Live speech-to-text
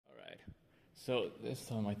So this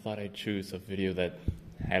time I thought I'd choose a video that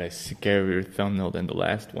had a scarier thumbnail than the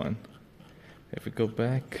last one. If we go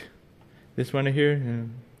back, this one here,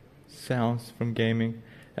 sounds from gaming.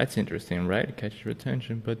 That's interesting, right? It catches your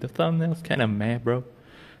attention, but the thumbnail's kind of meh, bro.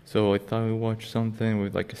 So I thought we'd watch something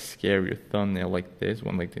with like a scarier thumbnail like this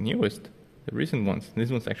one, like the newest, the recent ones.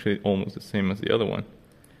 This one's actually almost the same as the other one.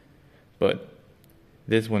 But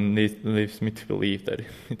this one leaves me to believe that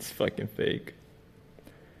it's fucking fake.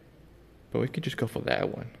 But we could just go for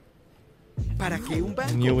that one. Para que un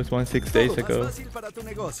banco, I knew it was 6 days todo ago. más fácil para tu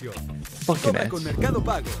negocio. Fucking Cobra ass. con Mercado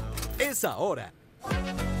Pago. Es ahora.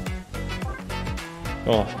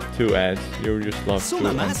 Oh, 2 ads. You just love 2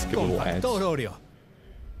 Suma más con unskippable ads. Factor Oreo.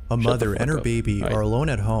 A mother and her up. baby Right. are alone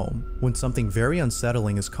at home when something very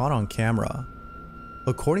unsettling is caught on camera.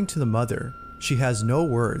 According to the mother, she has no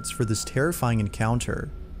words for this terrifying encounter.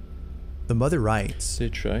 The mother writes, They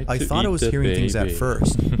tried I to thought I eat was the hearing things at baby."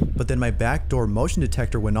 first, but then my backdoor motion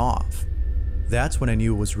detector went off. That's when I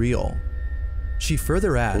knew it was real. She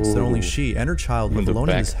further adds that only Ooh. she and her child live The alone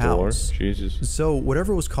in this back door. house. Jesus. So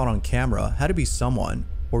whatever was caught on camera had to be someone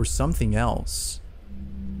or something else.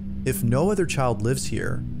 If no other child lives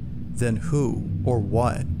here, then who or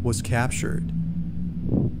what was captured?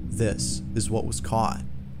 This is what was caught.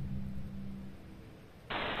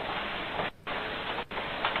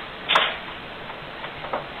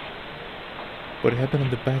 What happened on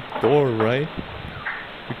the back door, right?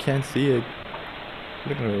 We can't see it.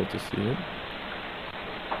 We're not gonna be able to see it.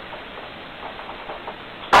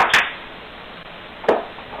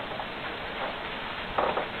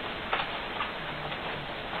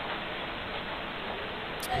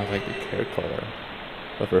 I like the hair color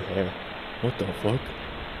of her hair. What the fuck?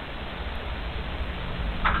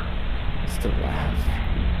 It's the laugh.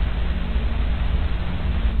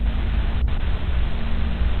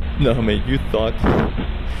 No, mate, you thought...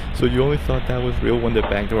 So you only thought that was real when the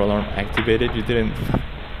backdoor alarm activated? You didn't...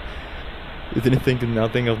 You didn't think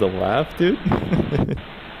nothing of the laugh, dude?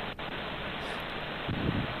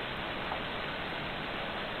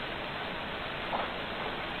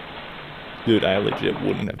 Dude, I legit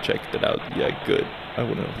wouldn't have checked it out. Yeah, good. I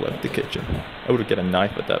wouldn't have left the kitchen. I would have get a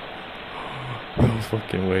knife at that. No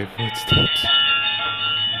fucking way, footsteps.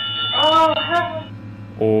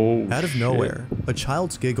 Oh, Out of shit. nowhere, a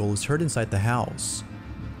child's giggle is heard inside the house.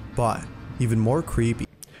 But even more creepy,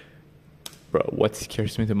 Bro, what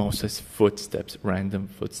scares me the most is footsteps, random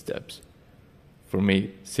footsteps. For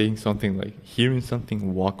me, seeing something like, hearing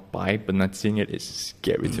something walk by but not seeing it is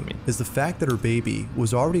scary to me. is the fact that her baby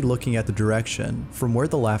was already looking at the direction from where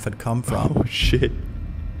the laugh had come from. Oh shit.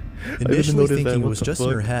 Initially notice that, thinking it what was the just in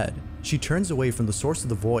her fuck? head, she turns away from the source of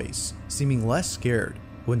the voice, seeming less scared,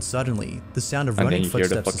 when suddenly the sound of And then running you hear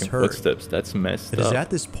the footsteps is fucking heard. footsteps. That's messed It is up. at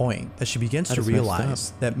this point that she begins That to is messed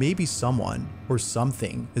realize that maybe someone or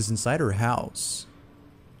something is inside her house.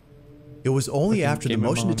 It was only Fucking after the get my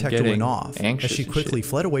motion mom detector went getting off that anxious she and quickly shit.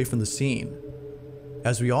 fled away from the scene.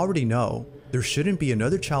 As we already know, there shouldn't be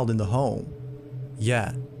another child in the home.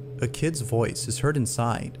 Yet, a kid's voice is heard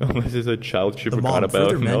inside. This is a child she The forgot mom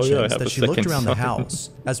about. further Oh, yeah, I mentions have that a she looked second around the son.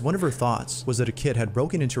 house, as one of her thoughts was that a kid had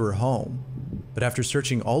broken into her home. But after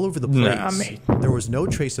searching all over the Nah, place, mate. there was no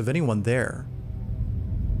trace of anyone there.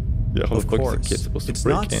 Yeah, how Of the fuck is a course, kid supposed to it's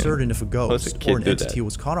break not in? certain if a How does ghost kid or an do that? entity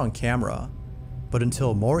was caught on camera, but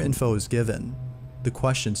until more info is given, the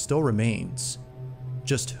question still remains: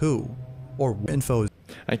 just who or what info is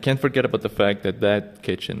I can't forget about the fact that that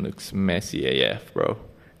kitchen looks messy AF, bro.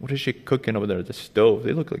 What is she cooking over there at the stove?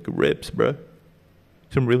 They look like ribs, bro.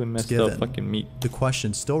 Some really messed given? up fucking meat. The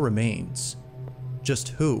question still remains: just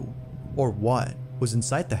who or what was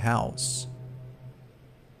inside the house?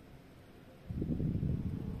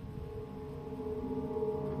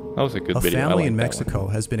 That was a good A video. I family like in that Mexico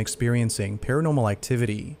has been experiencing paranormal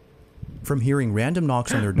activity, from hearing random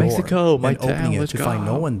knocks on their door Mexico, my and opening town, it let's to find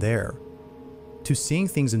no go. one there, to seeing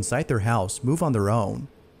things inside their house move on their own.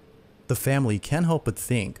 The family can't help but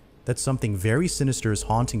think that something very sinister is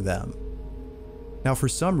haunting them. Now, for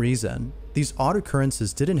some reason, these odd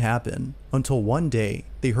occurrences didn't happen until one day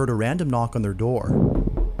they heard a random knock on their door.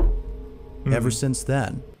 Ever since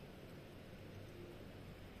then,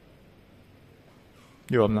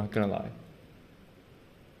 Yo, I'm not gonna lie.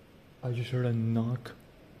 I just heard a knock.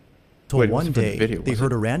 till Wait, it one wasn't from the day video, they was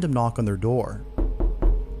heard it? a random knock on their door.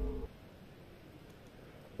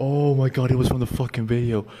 Oh my god, it was from the fucking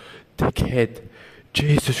video. Dickhead.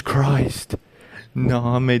 Jesus Christ.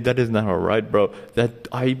 Nah, mate, that is not alright, bro.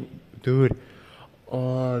 Dude.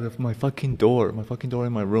 My fucking door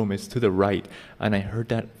in my room is to the right, and I heard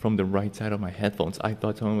that from the right side of my headphones. I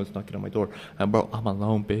thought someone was knocking on my door, and bro, I'm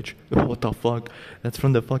alone, bitch. What the fuck? That's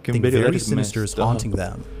from the fucking Something video. very That is sinister is messed up. haunting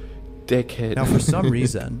them. Dickhead. Now, for some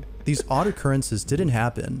reason, these odd occurrences didn't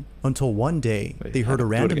happen until one day Wait, they heard a do it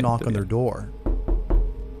random again, knock do it on their again. door.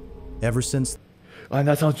 Ever since And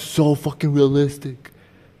that sounds so fucking realistic.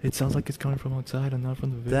 It sounds like it's coming from outside and not from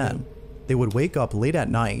the video. then, they would wake up late at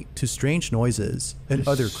night to strange noises and That is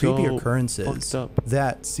other creepy so occurrences fucked up.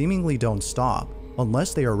 that seemingly don't stop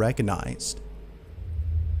unless they are recognized.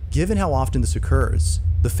 Given how often this occurs,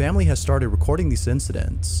 the family has started recording these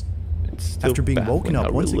incidents. It's still After being baffling woken up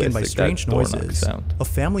how once again by realistic that strange door knock noises, sound. a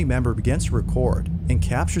family member begins to record and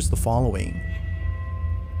captures the following.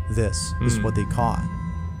 This is what they caught.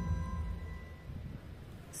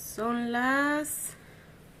 Son las...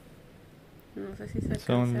 No sé si se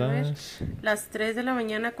Son alcanza a ver. las Las 3 de la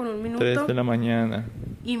mañana con 1 3 minuto. de la mañana.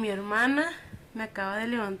 Y mi hermana me acaba de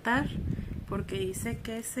levantar porque dice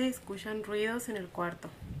que se escuchan ruidos en el cuarto.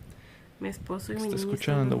 Mi esposo y mi Está niña están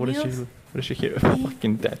escuchando. What dormidos. is she hear?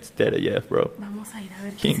 Fucking dad's dead AF, bro. Vamos a ir a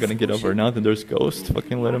ver He ain't qué se gonna get escucha. over nothing. There's ghosts.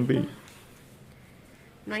 Fucking let him be.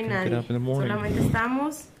 No hay Gonna get nadie. up in the morning. Solamente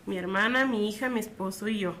estamos mi hermana, mi hija, mi esposo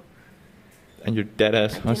y yo. And your dead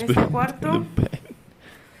ass Aquí en husband este cuarto. in the bed.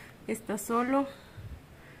 Está solo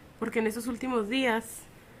porque en estos últimos días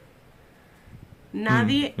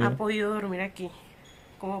nadie yeah. ha podido dormir aquí.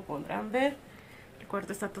 Como podrán ver, el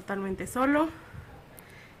cuarto está totalmente solo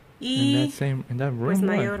y In that room. pues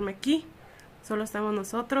nadie why? duerme aquí. Solo estamos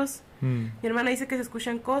nosotros. Mi hermana dice que se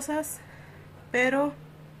escuchan cosas, pero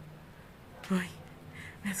ay,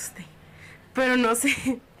 me asusté. Pero no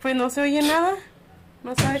sé, pues no se oye nada.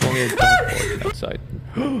 No sabe. It's only a dog barking outside.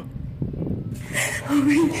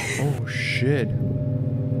 Oh shit.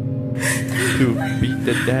 Dude, beat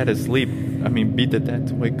the dad asleep. I mean, beat the dad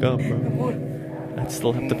to wake up, bro. Amor, I'd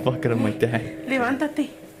slap the fuck out of my dad. levántate.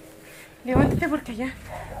 Levántate porque allá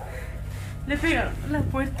le pegaron a la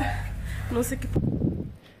puerta. No sé qué.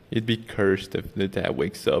 You'd be cursed if the dad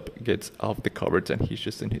wakes up, gets off the cupboards, and he's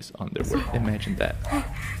just in his underwear. Imagine that.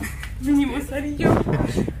 Vinimos Sara y yo.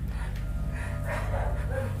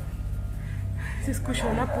 Se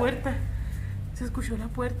escuchó la puerta. Se escuchó la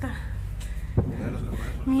puerta.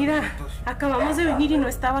 Mira, acabamos de venir y no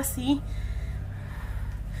estaba así.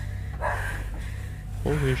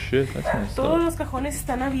 Holy shit, that's messed Todos up. los cajones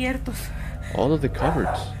están abiertos. All of the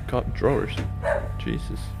cupboards, drawers.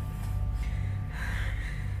 Jesus.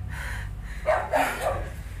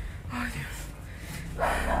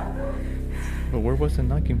 But where was the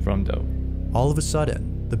knocking from, though? All of a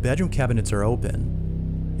sudden, the bedroom cabinets are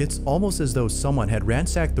open. It's almost as though someone had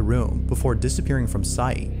ransacked the room before disappearing from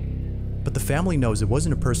sight. But the family knows it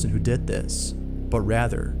wasn't a person who did this, but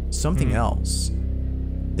rather something else.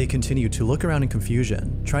 They continue to look around in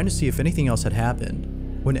confusion, trying to see if anything else had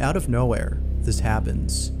happened, when out of nowhere, this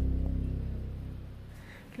happens.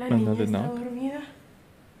 La niña Another está knock. dormida.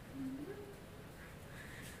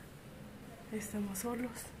 Estamos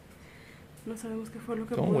solos. No sabemos qué fue lo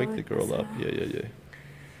que Don't pudo wake haber the girl up. pasado. Yeah.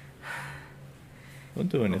 Don't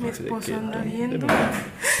do anything Mi to the esposo kid. anda Don't- viendo.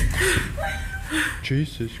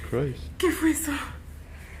 Jesus Christ. ¿Qué fue eso?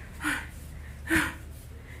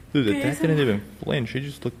 Dude, the ¿Qué dad es didn't eso? even flinch. She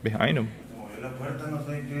just looked behind him. Movió la puerta, no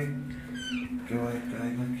sé qué va a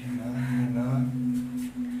caer aquí, nada, ni nada.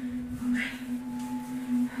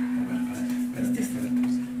 A ver, espérate.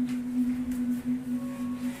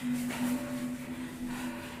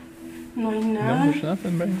 No hay No, nada. there's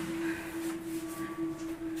nothing, man.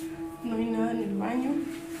 No hay nada en el baño.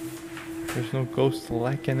 There's no ghost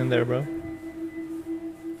lacking in there, bro.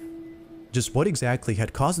 Just what exactly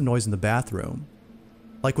had caused the noise in the bathroom?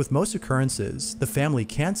 Like with most occurrences, the family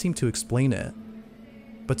can't seem to explain it.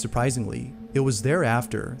 But surprisingly, it was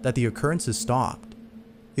thereafter that the occurrences stopped.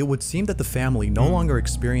 It would seem that the family no longer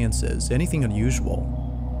experiences anything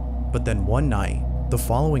unusual. But then one night, the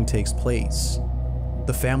following takes place.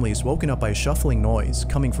 The family is woken up by a shuffling noise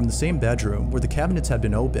coming from the same bedroom where the cabinets had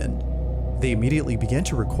been opened. They immediately begin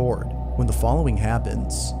to record when the following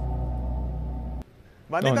happens.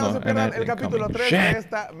 Bandita, No, no se pierdan and I el think capítulo coming. 3 Shit. de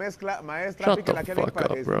esta mezcla maestra. Shut Piquen the aquí al link fuck para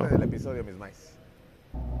up, que bro. disfruten del episodio, mis mais.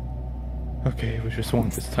 Okay, it was just one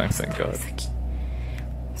this time, thank God. Es aquí.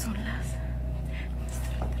 Son las...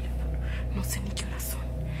 No sé ni qué horas son,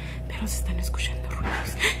 pero se están escuchando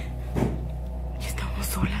ruidos. Y estamos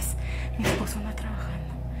solas. Mi esposo anda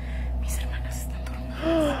trabajando. Mis hermanas están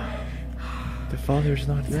dormidas. The father's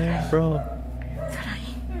not there, bro. Sarai,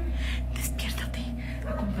 despiértate.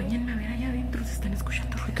 Acompáñenme a ver allá adentro. Se están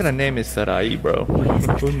escuchando What ruidos. kind of name is Sarai, bro?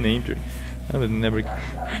 Who named her? I would never...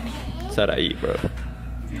 Sarai, bro.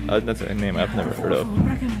 That's a name I've never heard Por of. favor,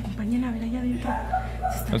 para que me acompañen a ver allá adentro.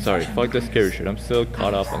 Se están I'm sorry, escuchando fuck the cosas. scary shit. I'm still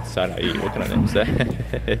caught up on Sarai. What kind of name is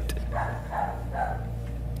that?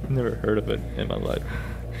 Never heard of it in my life.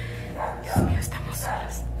 Dios mío, estamos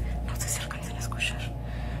solas. No sé si alcancen a escuchar.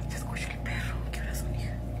 Se escucha el perro. ¿Qué horas son,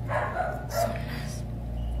 hija? Son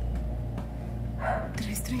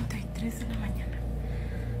las 3:33 de la mañana.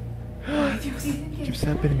 Ay, Dios. Keeps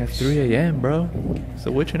happening at 3 a.m., bro. It's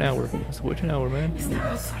a witching hour. It's a witching hour, man.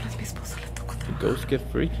 Estamos solas. Mi esposo le tocó The trabajar. ghosts get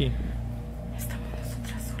freaky. Estamos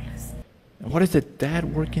nosotras solas. And what is it,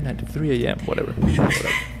 Dad working at 3 a.m.? Whatever. Whatever.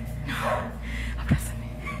 Abrázame.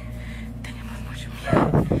 Tenemos mucho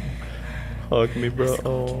miedo. Hug me, bro.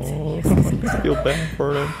 Oh, I feel bad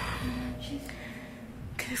for him.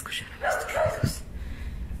 ¿Qué escucharon estos ruidos?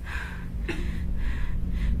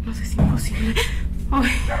 No sé si es imposible.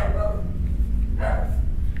 Ay.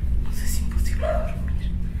 No sé si es imposible dormir.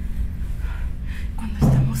 Cuando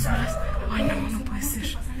estamos solas. Ay, no, no puede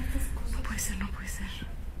ser. No puede ser, no puede ser.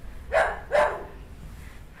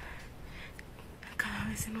 Cada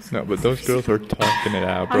vez se nos. No, but those girls are talking it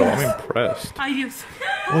out, bro. I'm impressed. Ay, Dios.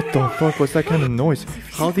 What the fuck was that kind of noise?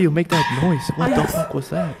 How do you make that noise? What the fuck was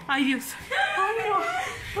that? Ay, Dios.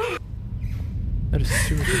 That is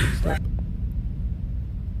seriously stop.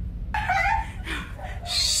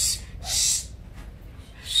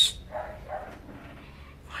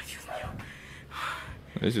 Ay, Dios mío.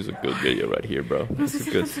 This is a good video right here, bro. No It's sé a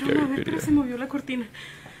si good alcanzaron a scary ver, video. pero se movió la cortina.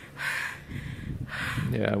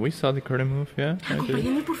 Yeah, we saw the curtain move, yeah. I did.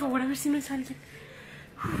 Acompáñenme, por favor, a ver si no es alguien.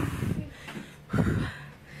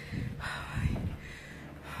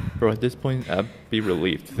 Bro, at this point, I'd be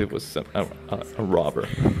relieved if it was a robber.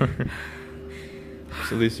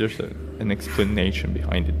 So at least there's an explanation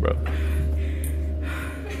behind it, bro.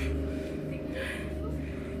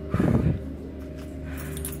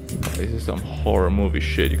 This is some horror movie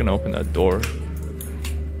shit. You can open that door.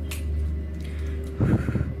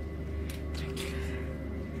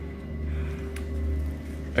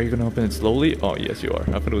 Are you gonna open it slowly? Oh, yes, you are.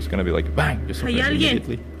 I thought it was gonna be like bang, just open Hay it alguien.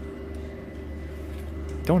 immediately.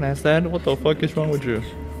 Don't ask that. What the fuck is wrong with you?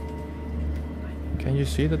 Can you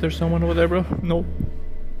see that there's someone over there, bro? Nope.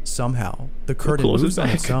 Somehow, the curtain close it moves on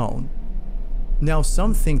its back. own. Now,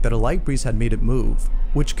 some think that a light breeze had made it move,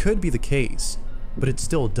 which could be the case, but it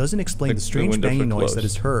still doesn't explain the strange windows are banging noise that closed.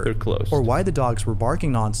 is heard, They're closed. or why the dogs were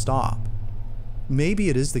barking non-stop. Maybe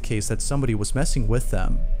it is the case that somebody was messing with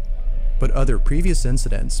them, but other previous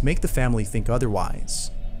incidents make the family think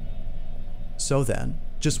otherwise. So then,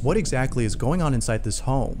 just what exactly is going on inside this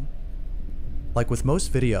home? Like with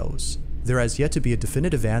most videos, there has yet to be a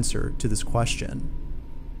definitive answer to this question.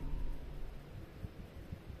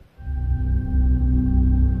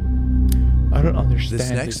 I don't understand.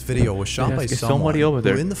 This next video was shot by Is someone somebody over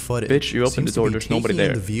there. who in the footage Bitch, you open seems the door, to be there's nobody taking in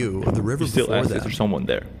there. the view of the river You still before ask, them. is there someone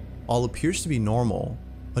there? All appears to be normal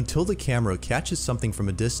until the camera catches something from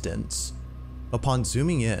a distance. Upon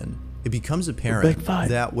zooming in, it becomes apparent Big five.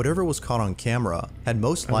 that whatever was caught on camera had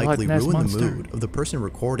most A Loch likely Ness ruined monster. the mood of the person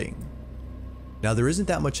recording. Now there isn't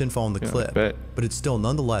that much info on the Yeah, I clip, bet. but it still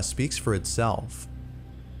nonetheless speaks for itself.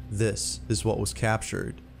 This is what was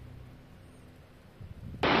captured.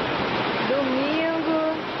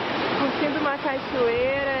 Domingo, curtindo uma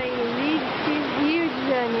cachoeira em Leeds, Rio de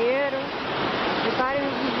Janeiro. Reparem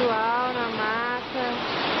o visual na mata.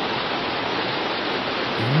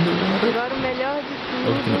 Agora o melhor de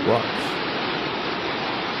Looking at tudo rocks.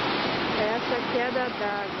 é essa queda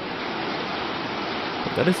d'água.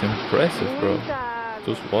 That is impressive, bro. Muita água,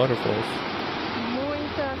 Those waterfalls.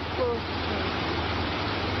 muita força.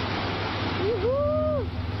 Uhul!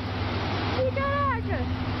 Ih, caraca!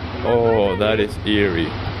 Oh, that is eerie.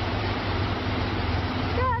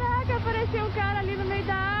 Caraca, apareceu um cara ali no meio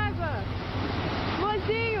da água.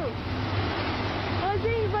 Mozinho!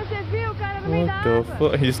 Mozinho, você viu o cara no meio da What the água?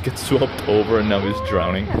 fuck? He just gets swept over and now he's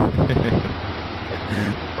drowning.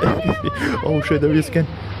 Oh shit, there he is again.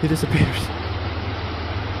 He disappears.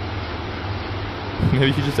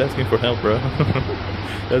 Maybe he's just asking for help, bro.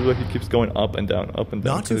 That's why he keeps going up and down, up and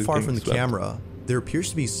down. Not too 'cause he's far getting from the swept. camera, there appears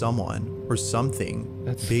to be someone or something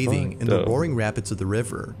That's bathing fucked in the up. roaring rapids of the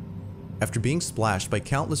river. After being splashed by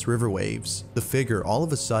countless river waves, the figure all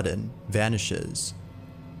of a sudden vanishes.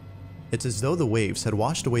 It's as though the waves had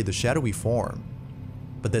washed away the shadowy form,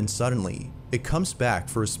 but then suddenly it comes back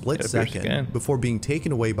for a split It appears second again. before being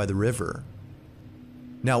taken away by the river.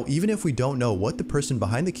 Now, even if we don't know what the person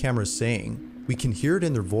behind the camera is saying, we can hear it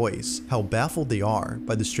in their voice how baffled they are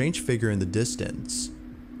by the strange figure in the distance.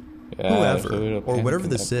 Yeah, there's a Whoever, little or panic whatever in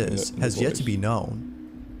this that- in is, the has yet to voice. be known.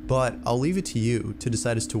 But I'll leave it to you to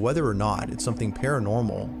decide as to whether or not it's something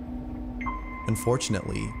paranormal.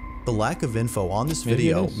 Unfortunately, the lack of info on this Maybe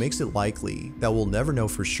video it is. makes it likely that we'll never know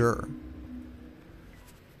for sure.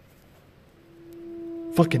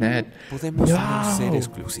 Fucking ad. Podemos no ser No.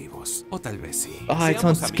 exclusivos, o tal vez sí. Ah, it's Seamos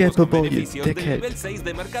amigos con unskippable, you beneficios del dickhead. nivel 6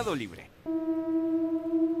 de Mercado Libre.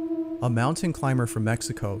 A mountain climber from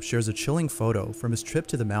Mexico shares a chilling photo from his trip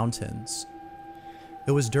to the mountains.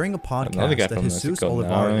 It was during a Another guy podcast that from Jesus Mexico,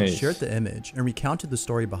 Olivares nice. shared the image and recounted the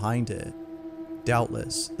story behind it.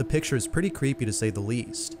 Doubtless, the picture is pretty creepy to say the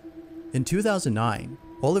least. In 2009,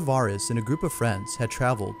 Olivares and a group of friends had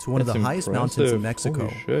traveled to one of That's the highest mountains in impressive. Mexico.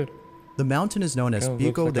 Holy shit. The mountain is known as Kinda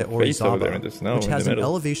looks Pico like de a face over there in Orizaba, the snow which in the has an middle.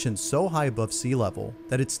 elevation so high above sea level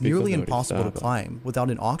that it's Pico nearly de impossible to Orizaba. climb without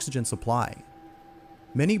an oxygen supply.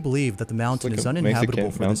 Many believe that the mountain like is a uninhabitable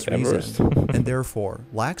Mexican for this Mount reason, Everest. and therefore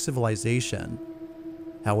lacks civilization.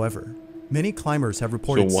 However, many climbers have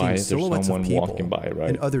reported So why seeing is there silhouettes of someone people walking by, right?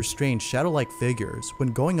 and other strange shadow-like figures when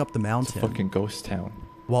going up the mountain. Fucking ghost town.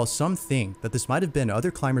 While some think that this might have been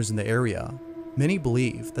other climbers in the area, many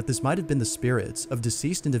believe that this might have been the spirits of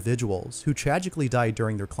deceased individuals who tragically died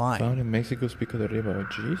during their climb. Found in Mexico's Pico de Arriba.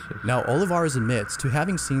 Jesus. Now, Olivares admits to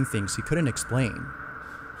having seen things he couldn't explain.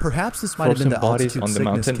 Perhaps this might have been Frozen the bodies altitude on the sickness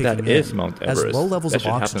mountain. kicking That is in, Mount as Everest. low levels That of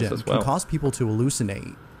shit happens oxygen as well. can cause people to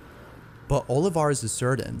hallucinate. But Olivares is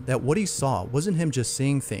certain that what he saw wasn't him just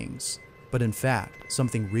seeing things, but in fact,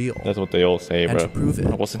 something real. That's what they all say, And bro. to prove it,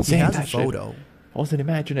 I wasn't he saying has that a shit. photo. I wasn't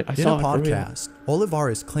imagining it. I In saw a it for real. podcast,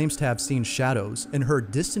 Olivares claims to have seen shadows and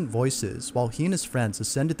heard distant voices while he and his friends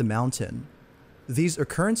ascended the mountain. These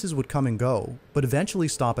occurrences would come and go, but eventually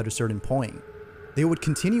stop at a certain point. They would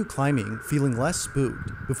continue climbing, feeling less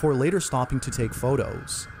spooked, before later stopping to take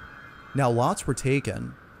photos. Now, lots were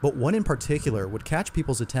taken, but one in particular would catch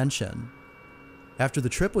people's attention. After the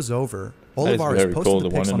trip was over, That is Olivares very posted cool, the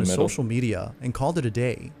the one pics in on the his middle. social media and called it a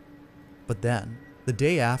day. But then, the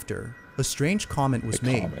day after, a strange comment was The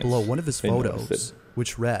made comments. below one of his They noticed photos, it.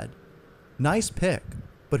 which read, "Nice pic,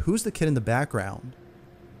 but who's the kid in the background?"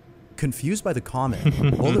 Confused by the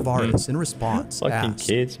comment, Olivares, in response, Fucking asked,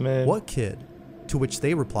 kids, man. "What kid?" To which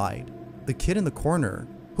they replied, "The kid in the corner.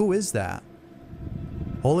 Who is that?"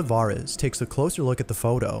 Olivares takes a closer look at the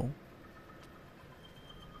photo.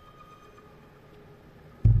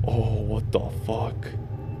 Oh, what the fuck?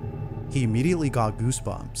 He immediately got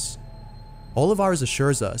goosebumps. Olivares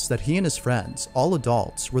assures us that he and his friends, all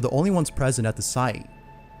adults, were the only ones present at the site.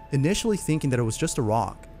 Initially thinking that it was just a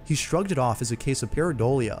rock, he shrugged it off as a case of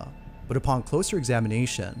pareidolia, but upon closer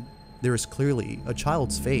examination, there is clearly a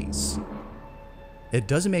child's face. It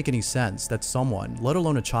doesn't make any sense that someone, let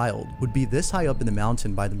alone a child, would be this high up in the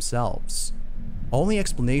mountain by themselves. Only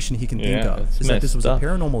explanation he can think Yeah, of it's is that this was messed a up.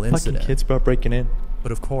 paranormal incident. Fucking kids, bro, breaking in.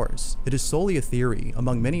 But of course, it is solely a theory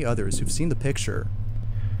among many others who've seen the picture.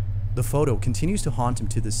 The photo continues to haunt him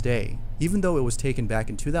to this day, even though it was taken back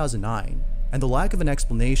in 2009, and the lack of an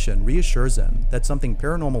explanation reassures him that something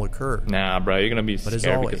paranormal occurred. Nah, bro, you're gonna be But as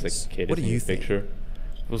scared always, because the kid what is do in you the think? picture.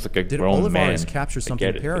 It was like a Did grown Olivares man. capture I something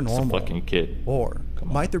get it. paranormal? It's a fucking kid. Or Come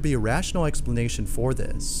on. might there be a rational explanation for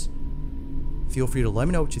this? Feel free to let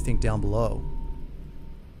me know what you think down below.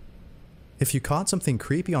 If you caught something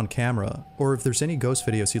creepy on camera, or if there's any ghost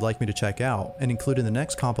videos you'd like me to check out and include in the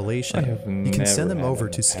next compilation, I have you can send never them had over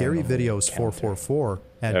a to paranormal scaryvideos444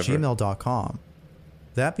 at Ever. gmail.com.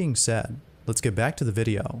 That being said, let's get back to the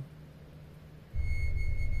video.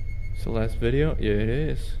 So last video? Yeah, it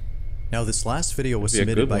is. Now, this last video was Be a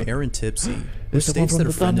submitted good by one. Aaron Tipsy, who This is the one states from that a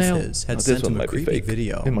the friend of thumbnail. his Oh, had this sent one him a might be creepy fake.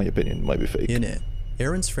 video. In my opinion, it might be fake. In it,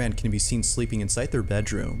 Aaron's friend can be seen sleeping inside their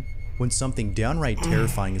bedroom when something downright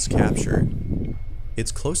terrifying is captured.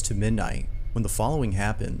 It's close to midnight when the following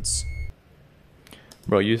happens.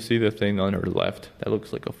 Bro, you see the thing on her left? That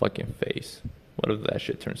looks like a fucking face. What if that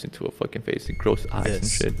shit turns into a fucking face and gross eyes and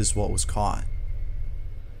This shit? is what was caught.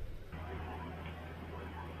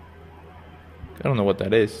 I don't know what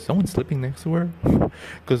that is. Someone sleeping next to her?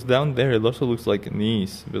 Because down there it also looks like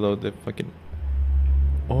knees below the fucking...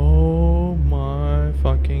 Oh my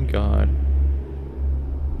fucking god.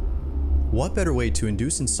 What better way to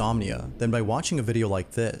induce insomnia than by watching a video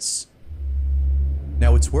like this?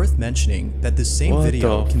 Now, it's worth mentioning that this same What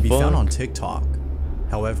video the can be found on fuck? TikTok.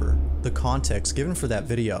 However, the context given for that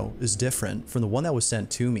video is different from the one that was sent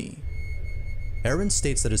to me. Aaron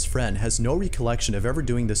states that his friend has no recollection of ever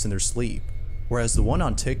doing this in their sleep, whereas the one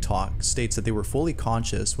on TikTok states that they were fully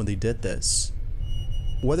conscious when they did this.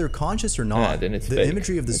 Whether conscious or not, then it's the fake.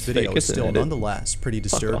 imagery of this It's video fake, is isn't still it? nonetheless pretty Fuck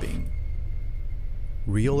off. disturbing.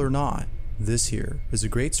 Real or not, this here is a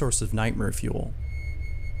great source of nightmare fuel.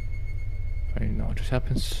 I don't know, it just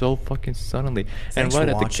happened so fucking suddenly. Thanks And for right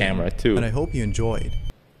at the watching, camera too. and I hope you enjoyed.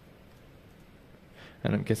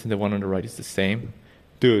 And I'm guessing the one on the right is the same.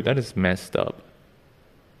 Dude, that is messed up.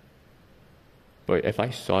 But if I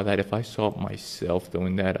saw myself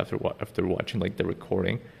doing that after watching like the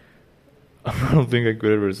recording, I don't think I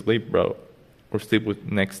could ever sleep, bro. Or sleep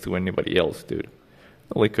next to anybody else, dude.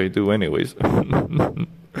 Not like I do anyways.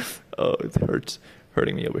 Oh, it hurts.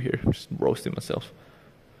 Hurting me over here. Just roasting myself.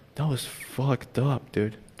 That was fucked up,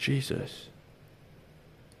 dude. Jesus.